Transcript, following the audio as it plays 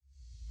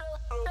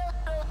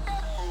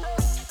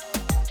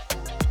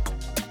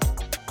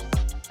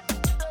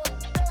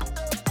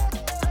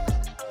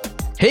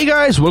Hey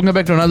guys, welcome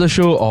back to another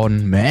show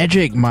on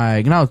Magic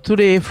Mike. Now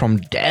today from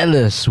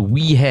Dallas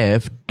we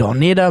have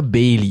Doneda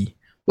Bailey.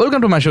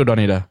 Welcome to my show,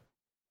 Doneda.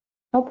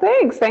 Oh,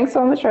 thanks. Thanks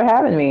so much for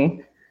having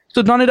me.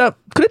 So Doneda,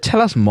 could you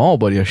tell us more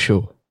about your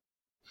show?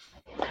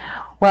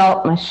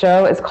 Well, my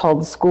show is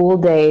called School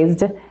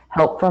Dazed,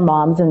 Help for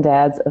Moms and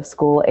Dads of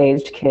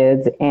School-Aged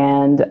Kids.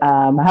 And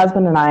my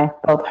husband and I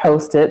both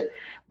host it.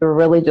 We're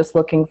really just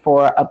looking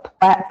for a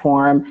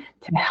platform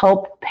to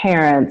help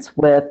parents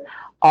with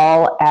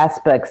all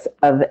aspects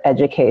of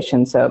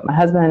education. So my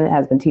husband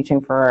has been teaching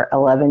for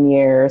 11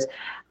 years.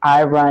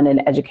 I run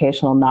an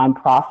educational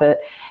nonprofit,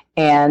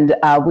 and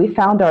we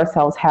found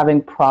ourselves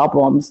having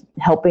problems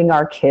helping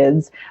our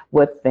kids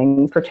with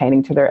things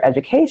pertaining to their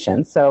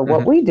education. So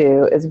what we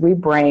do is we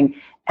bring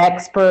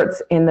experts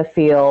in the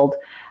field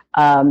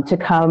to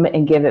come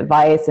and give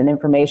advice and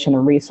information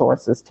and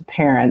resources to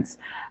parents.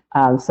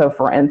 So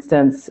for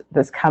instance,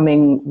 this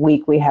coming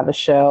week, we have a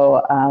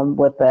show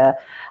with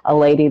a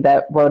lady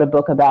that wrote a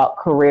book about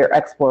career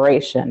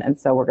exploration. And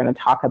so we're going to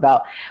talk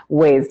about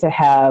ways to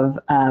have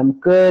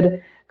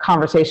good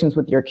conversations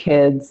with your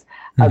kids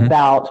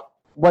about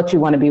what you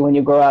want to be when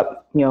you grow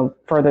up, you know,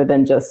 further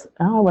than just,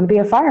 oh, I want to be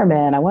a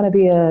fireman, I want to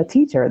be a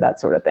teacher, that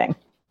sort of thing.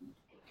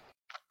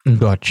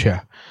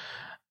 Gotcha.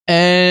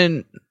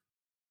 And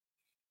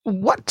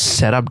what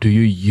setup do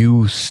you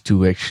use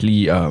to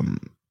actually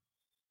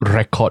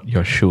record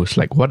your shows?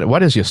 Like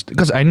what is your,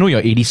 because I know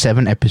you're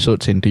 87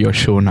 episodes into your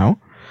show now.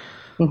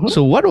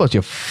 So what was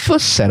your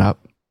first setup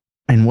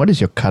and what is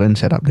your current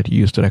setup that you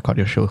use to record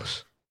your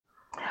shows?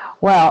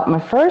 Well, my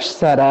first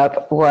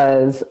setup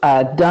was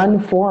done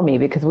for me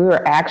because we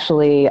were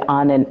actually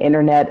on an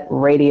internet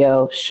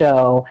radio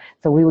show.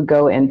 So we would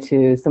go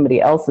into somebody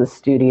else's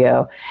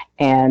studio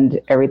and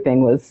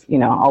everything was, you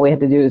know, all we had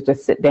to do is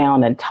just sit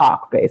down and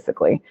talk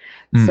basically.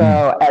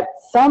 So at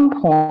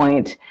some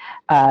point,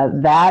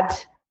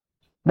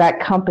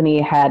 that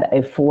company had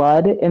a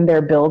flood in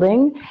their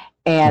building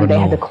and they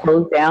had to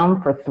close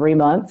down for 3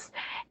 months.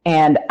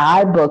 And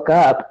I book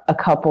up a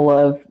couple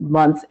of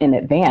months in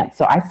advance.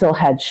 So I still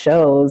had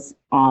shows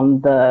on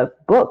the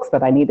books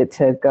that I needed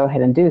to go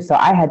ahead and do. So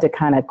I had to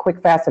kind of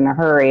quick, fast, in a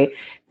hurry,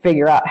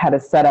 figure out how to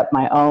set up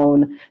my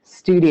own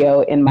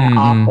studio in my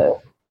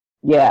office.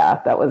 Yeah,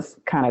 that was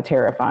kind of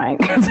terrifying.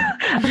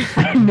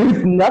 I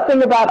knew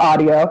nothing about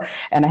audio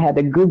and I had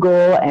to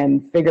Google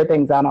and figure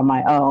things out on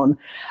my own.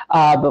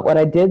 But what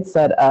I did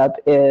set up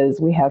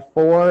is we have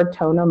 4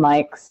 toner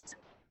mics,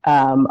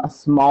 a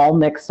small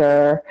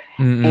mixer,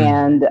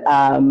 and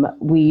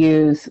we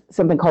use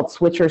something called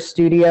Switcher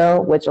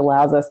Studio, which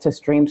allows us to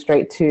stream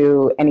straight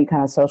to any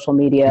kind of social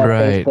media,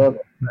 Facebook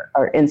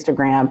or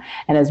Instagram,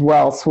 and as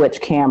well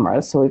switch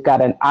cameras. So we've got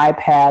an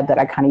iPad that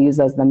I kind of use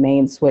as the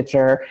main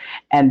switcher,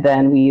 and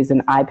then we use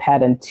an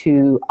iPad and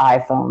 2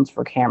 iPhones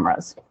for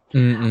cameras.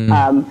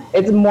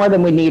 It's more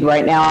than we need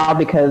right now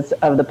because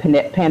of the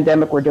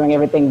pandemic. We're doing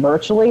everything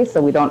virtually,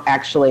 so we don't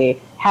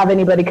actually have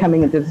anybody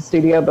coming into the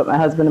studio but my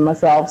husband and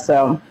myself,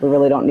 so we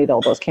really don't need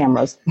all those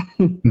cameras.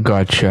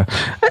 Gotcha.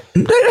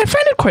 I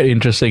find it quite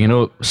interesting, you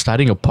know,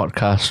 starting a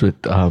podcast with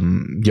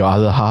your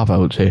other half, I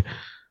would say.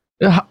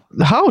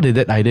 How did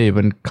that idea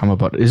even come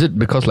about? Is it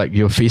because like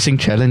you're facing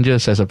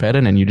challenges as a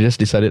parent and you just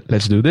decided,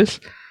 let's do this?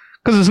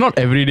 Because it's not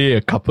every day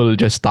a couple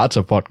just starts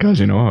a podcast,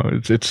 you know,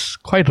 it's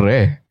quite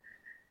rare.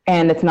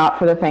 And it's not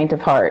for the faint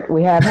of heart.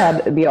 We have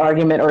had the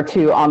argument or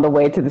two on the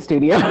way to the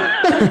studio.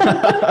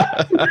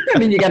 I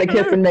mean, you got to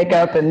kiss and make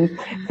up and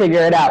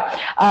figure it out.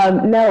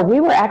 No, we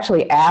were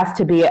actually asked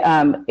to be,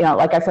 you know,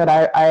 like I said,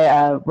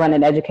 I run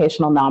an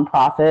educational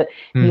nonprofit.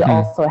 He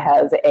also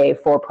has a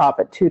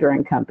for-profit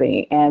tutoring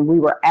company. And we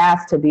were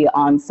asked to be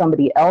on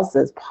somebody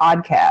else's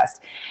podcast.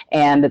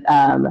 And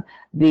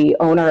the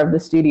owner of the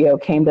studio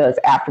came to us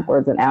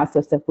afterwards and asked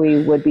us if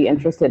we would be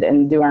interested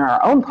in doing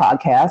our own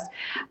podcast.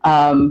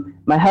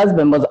 My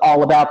husband was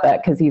all about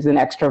that because he's an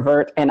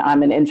extrovert and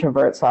I'm an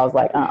introvert. So I was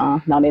like,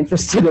 not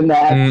interested in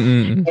that.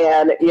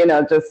 And, you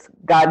know, just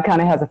God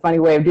kind of has a funny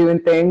way of doing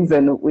things.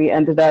 And we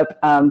ended up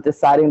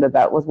deciding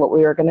that was what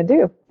we were going to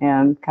do.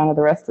 And kind of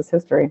the rest is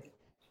history.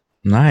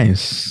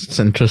 Nice. It's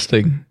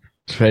interesting.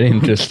 It's very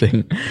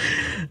interesting.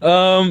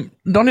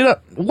 Doneda,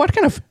 what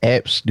kind of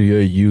apps do you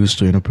use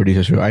to, you know, produce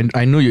a show?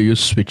 I know you use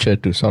Switcher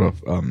to sort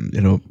of,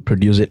 you know,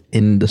 produce it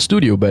in the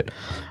studio, but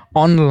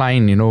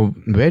online, you know,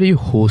 where do you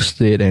host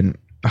it and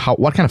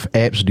what kind of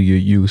apps do you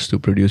use to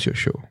produce your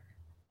show?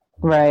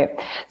 Right.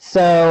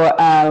 So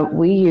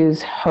we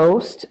use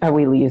Podbean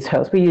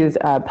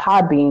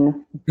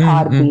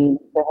to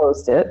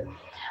host it.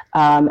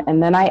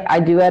 And then I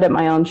do edit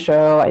my own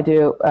show.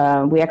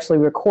 We actually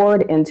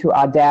record into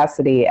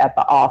Audacity at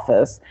the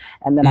office,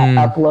 and then I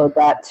upload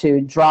that to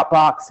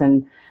Dropbox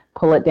and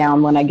pull it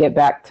down when I get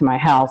back to my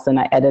house, and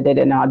I edit it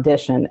in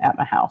Audition at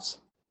my house.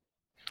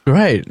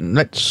 Right.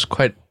 That's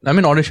quite, I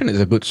mean, Audition is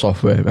a good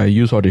software. I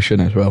use Audition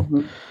as well.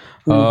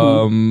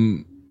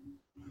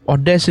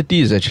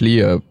 Audacity is actually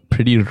a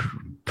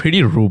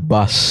pretty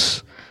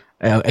robust,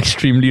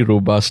 extremely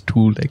robust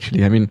tool,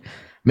 actually. I mean,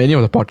 many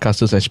of the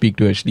podcasters I speak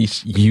to actually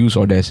use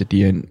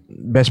Audacity, and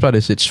best part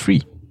is it's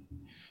free.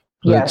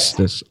 Yes.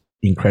 That's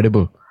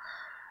incredible.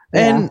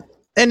 Yeah.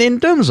 And in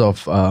terms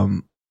of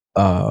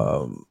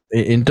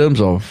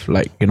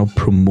like,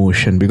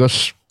 promotion,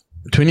 because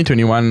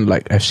 2021,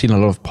 like I've seen a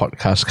lot of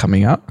podcasts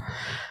coming up.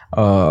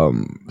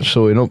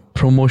 So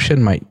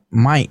promotion might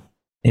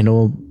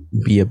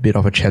be a bit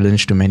of a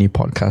challenge to many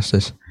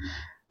podcasters.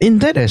 In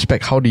that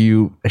aspect, how do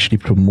you actually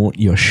promote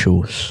your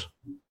shows?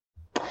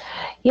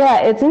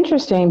 Yeah, it's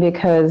interesting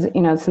because,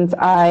 since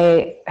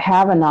I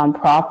have a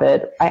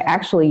nonprofit, I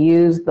actually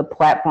use the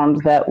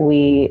platforms that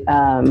we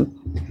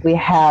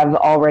have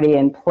already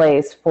in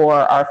place for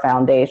our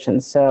foundation.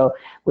 So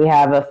we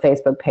have a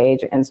Facebook page,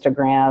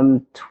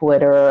 Instagram,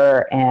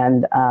 Twitter,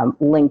 and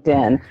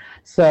LinkedIn.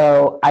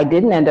 So I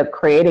didn't end up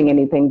creating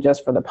anything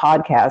just for the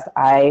podcast.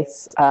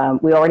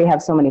 We already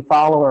have so many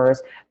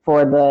followers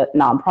for the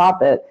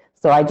nonprofit.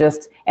 So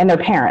and their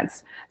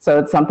parents. So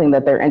it's something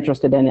that they're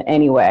interested in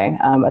anyway,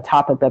 a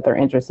topic that they're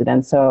interested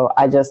in. So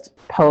I just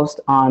post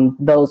on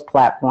those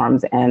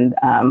platforms and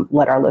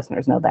let our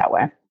listeners know that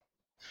way.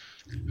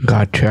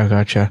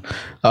 Gotcha.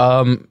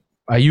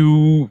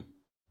 Do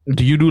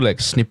you do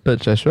like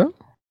snippets as well?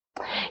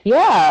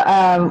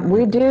 Yeah,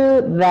 we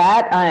do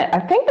that. I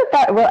think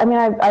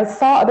I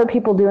saw other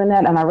people doing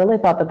that, and I really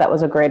thought that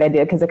was a great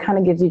idea because it kind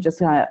of gives you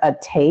just a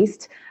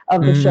taste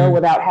of the show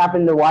without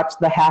having to watch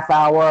the half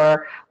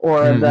hour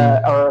or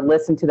or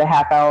listen to the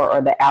half hour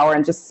or the hour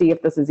and just see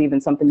if this is even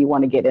something you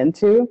want to get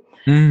into.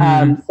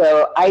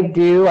 So I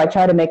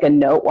try to make a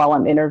note while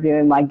I'm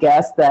interviewing my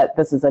guests that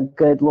this is a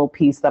good little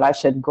piece that I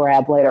should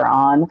grab later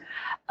on.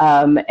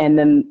 And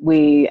then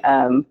we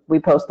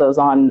post those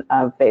on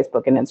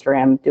Facebook and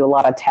Instagram, do a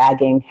lot of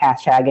tagging,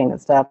 hashtagging and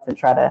stuff, and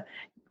try to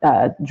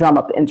drum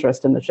up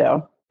interest in the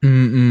show.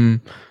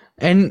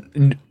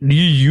 And do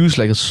you use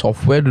like a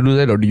software to do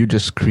that, or do you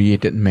just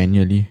create it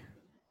manually?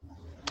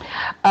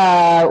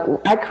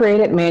 I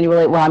create it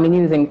manually. Well, I'm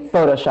using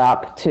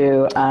Photoshop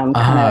to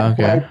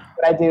okay.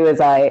 What I do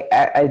is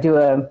I do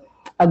a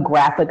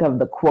graphic of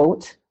the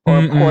quote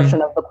or a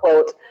portion of the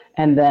quote,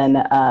 and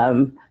then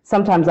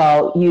sometimes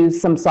I'll use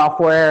some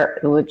software,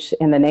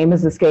 and the name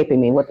is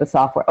escaping me. What the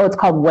software? Oh, it's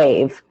called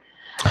Wave.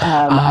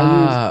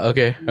 I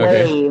use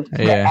Wave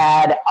to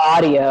add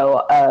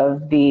audio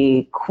of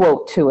the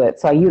quote to it.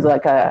 So I use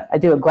I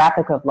do a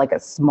graphic of like a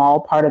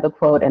small part of the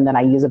quote, and then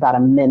I use about a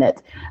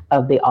minute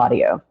of the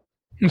audio.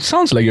 It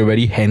sounds like you're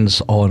very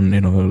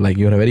hands-on, like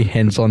you're a very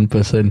hands-on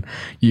person.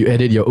 You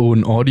edit your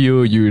own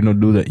audio, you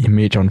do the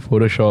image on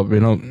Photoshop,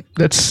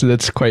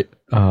 that's quite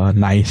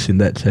nice in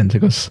that sense,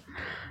 because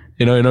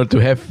to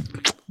have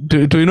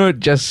to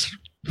just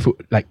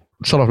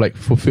sort of like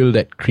fulfill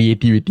that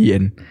creativity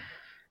and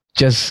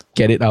just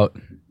get it out.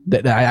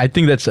 That I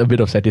think that's a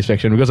bit of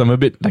satisfaction, because I'm a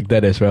bit like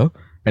that as well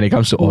when it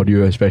comes to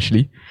audio,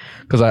 especially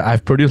because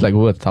I've produced like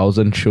over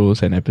 1,000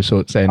 shows and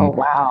episodes, and oh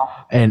wow,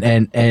 and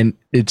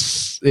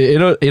it's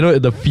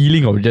the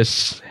feeling of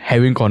just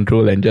having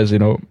control and just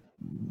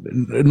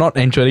not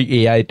ensuring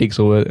AI takes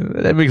over,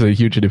 that makes a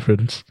huge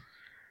difference.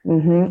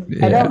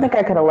 I don't think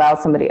I could allow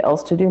somebody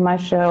else to do my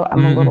show.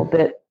 I'm a little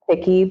bit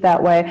picky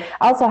that way.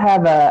 I also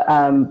have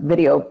a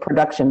video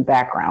production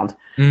background,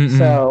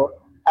 so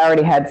I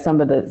already had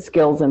some of the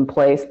skills in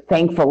place,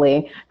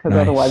 thankfully, because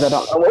otherwise I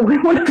don't know what we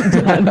would have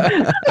done.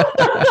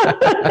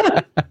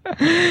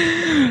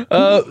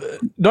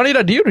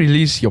 Doneda, do you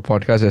release your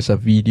podcast as a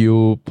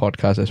video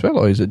podcast as well,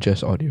 or is it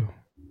just audio?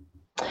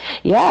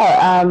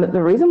 Yeah,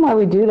 the reason why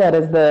we do that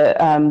is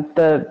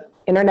the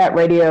internet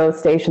radio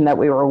station that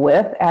we were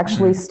with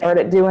actually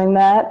started doing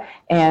that,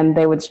 and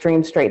they would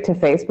stream straight to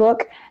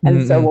Facebook.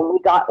 And so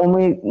when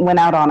we went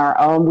out on our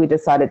own, we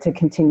decided to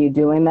continue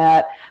doing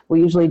that. We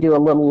usually do a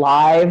little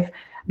live,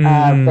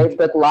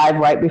 Facebook Live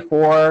right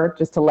before,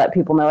 just to let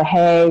people know,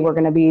 hey, we're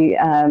going to be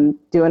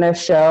doing a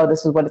show.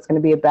 This is what it's going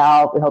to be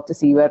about. We hope to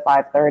see you at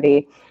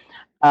 5:30.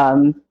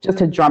 Just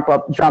to drum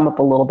up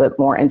a little bit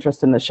more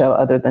interest in the show,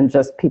 other than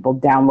just people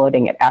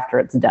downloading it after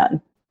it's done.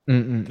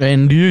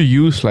 And do you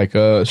use like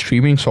a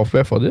streaming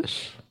software for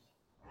this?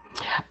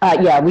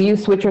 Yeah, we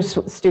use Switcher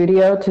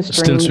Studio to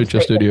stream. Still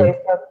Switcher Studio.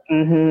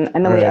 And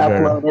then we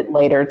upload it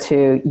later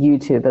to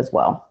YouTube as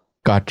well.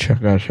 Gotcha.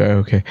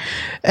 Okay.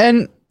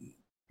 And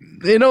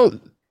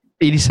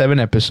 87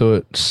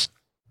 episodes.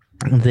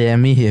 There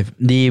may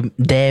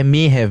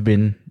have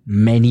been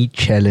many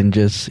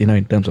challenges,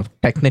 in terms of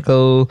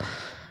technical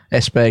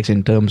aspects,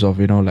 in terms of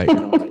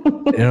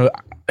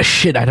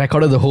shit, I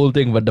recorded the whole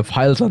thing, but the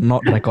files are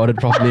not recorded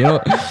properly.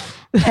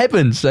 It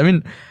happens. I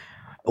mean,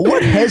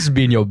 what has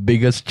been your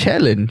biggest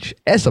challenge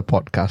as a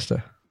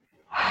podcaster?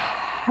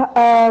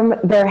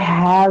 There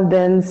have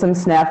been some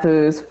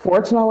snafus.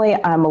 Fortunately,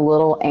 I'm a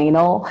little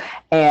anal,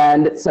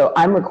 and so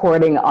I'm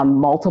recording on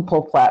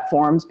multiple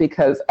platforms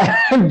because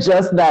I'm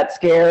just that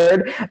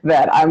scared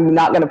that I'm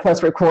not going to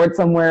press record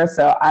somewhere.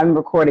 So I'm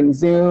recording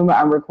Zoom,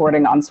 I'm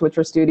recording on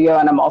Switcher Studio,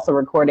 and I'm also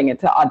recording it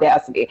to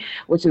Audacity,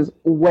 which is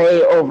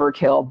way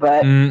overkill,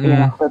 but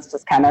that's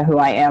just kind of who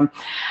I am.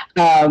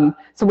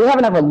 So we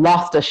haven't ever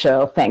lost a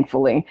show,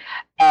 thankfully.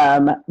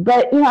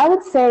 But, I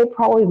would say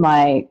probably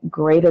my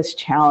greatest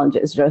challenge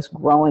is just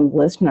growing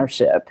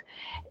listenership.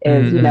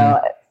 is, you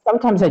know,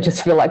 sometimes I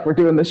just feel like we're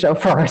doing the show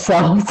for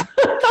ourselves.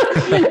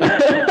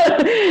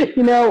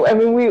 You know, I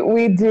mean,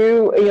 we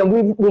do, you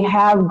know, we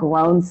have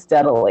grown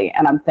steadily,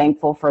 and I'm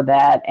thankful for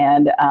that.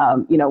 And,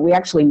 you know, we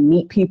actually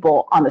meet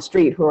people on the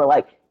street who are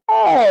like,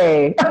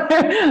 hey,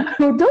 don't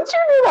you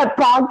know that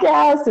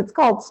podcast? It's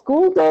called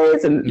School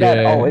Days. And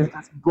that always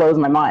just blows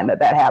my mind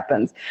that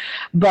happens.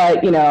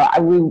 But, you know,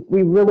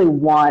 we really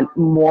want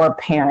more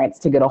parents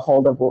to get a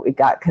hold of what we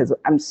got, because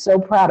I'm so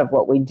proud of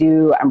what we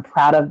do. I'm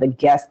proud of the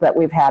guests that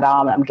we've had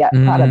on. I'm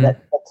proud of the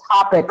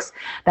topics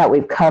that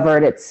we've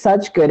covered. It's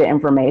such good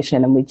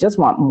information, and we just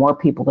want more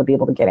people to be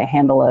able to get a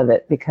handle of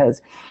it,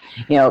 because,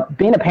 you know,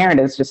 being a parent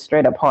is just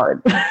straight up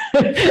hard.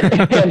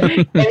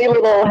 And any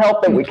little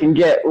help that we can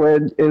get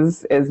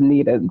is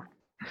needed.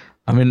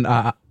 I mean,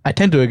 I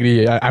tend to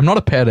agree. I'm not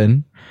a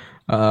parent,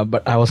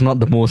 but I was not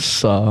the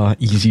most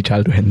easy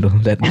child to handle.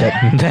 That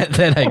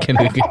I can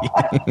agree.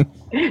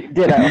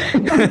 Ditto.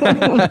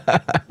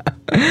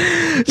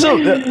 So,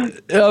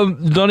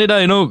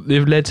 Doneda, you know,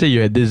 if let's say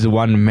you had this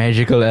one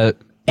magical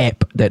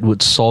app that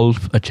would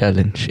solve a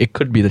challenge, it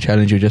could be the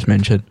challenge you just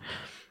mentioned.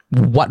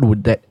 What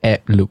would that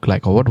app look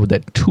like, or what would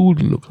that tool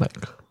look like?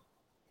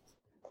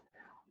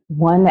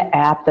 One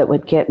app that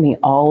would get me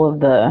all of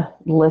the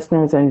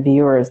listeners and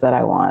viewers that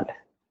I want.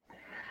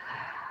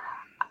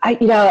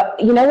 You know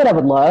what I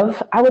would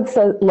love? I would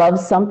love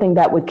something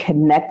that would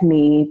connect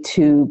me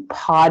to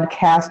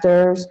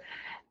podcasters,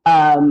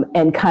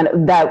 and kind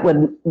of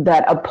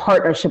that a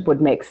partnership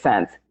would make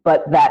sense,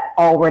 but that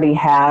already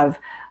have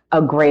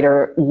a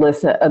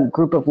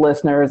group of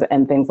listeners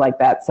and things like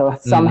that. So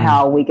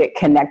somehow we get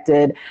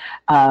connected,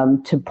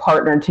 to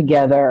partner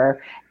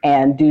together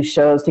and do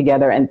shows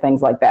together and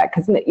things like that.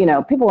 Because, you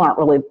know, people aren't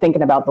really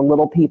thinking about the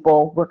little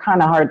people. We're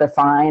kind of hard to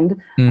find.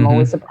 I'm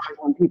always surprised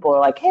when people are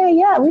like, hey,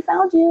 yeah, we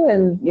found you,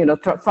 and, you know,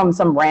 from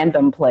some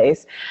random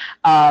place.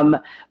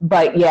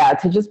 But yeah,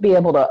 to just be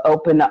able to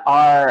open up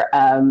our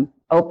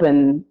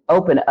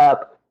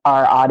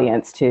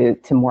audience to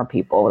more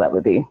people, that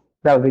would be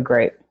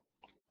great.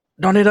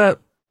 Doneda,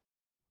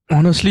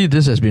 honestly,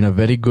 this has been a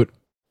very good.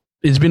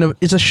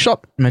 It's a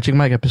short Magic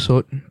Mike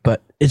episode,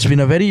 but it's been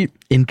a very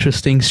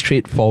interesting,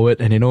 straightforward,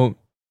 and, you know,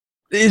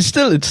 it's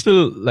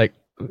still like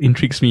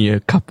intrigues me, a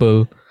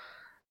couple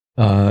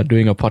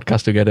doing a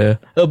podcast together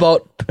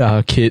about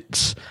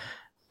kids,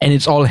 and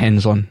it's all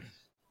hands on.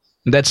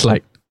 That's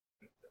like,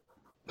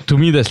 to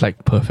me, that's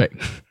like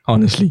perfect,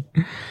 honestly.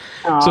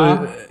 Aww.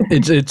 So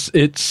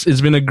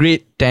it's been a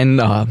great 10,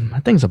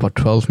 I think it's about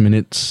 12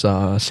 minutes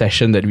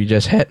session that we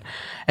just had.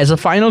 As a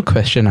final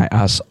question, I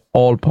ask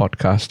all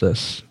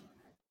podcasters,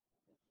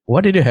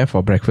 what did you have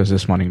for breakfast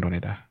this morning,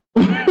 Doneda?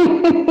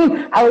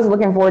 I was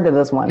looking forward to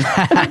this one.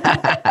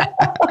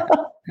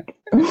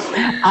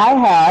 I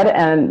had,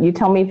 and you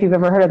tell me if you've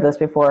ever heard of this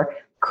before,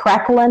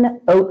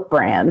 Cracklin' Oat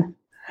Bran.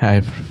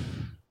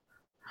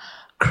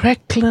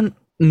 Cracklin'?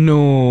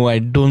 No, I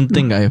don't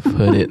think I've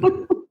heard it.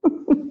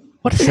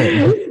 What is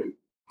that?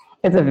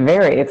 It's a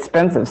very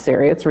expensive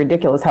cereal. It's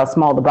ridiculous how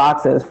small the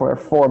box is for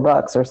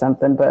 $4 or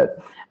something. But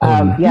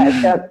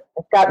yeah,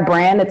 it's got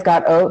bran, it's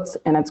got oats,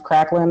 and it's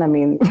crackling. I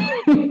mean,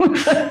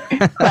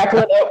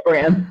 crackling oat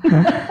bran.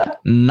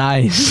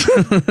 Nice.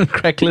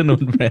 Crackling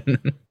oat bran.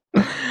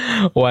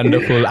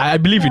 Wonderful. I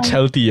believe it's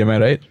healthy, am I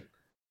right?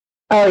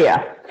 Oh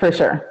yeah, for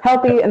sure.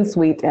 Healthy and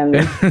sweet and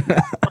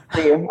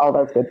all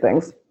those good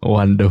things.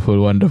 Wonderful,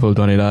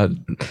 Doneda.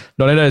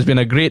 Doneda, has been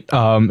a great,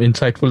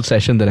 insightful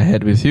session that I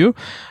had with you.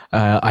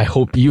 I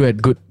hope you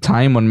had good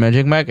time on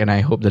Magic Mac, and I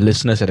hope the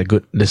listeners had a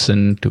good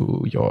listen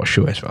to your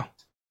show as well.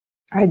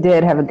 I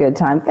did have a good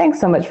time. Thanks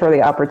so much for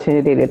the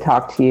opportunity to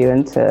talk to you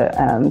and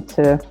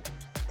to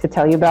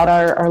tell you about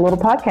our little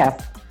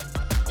podcast.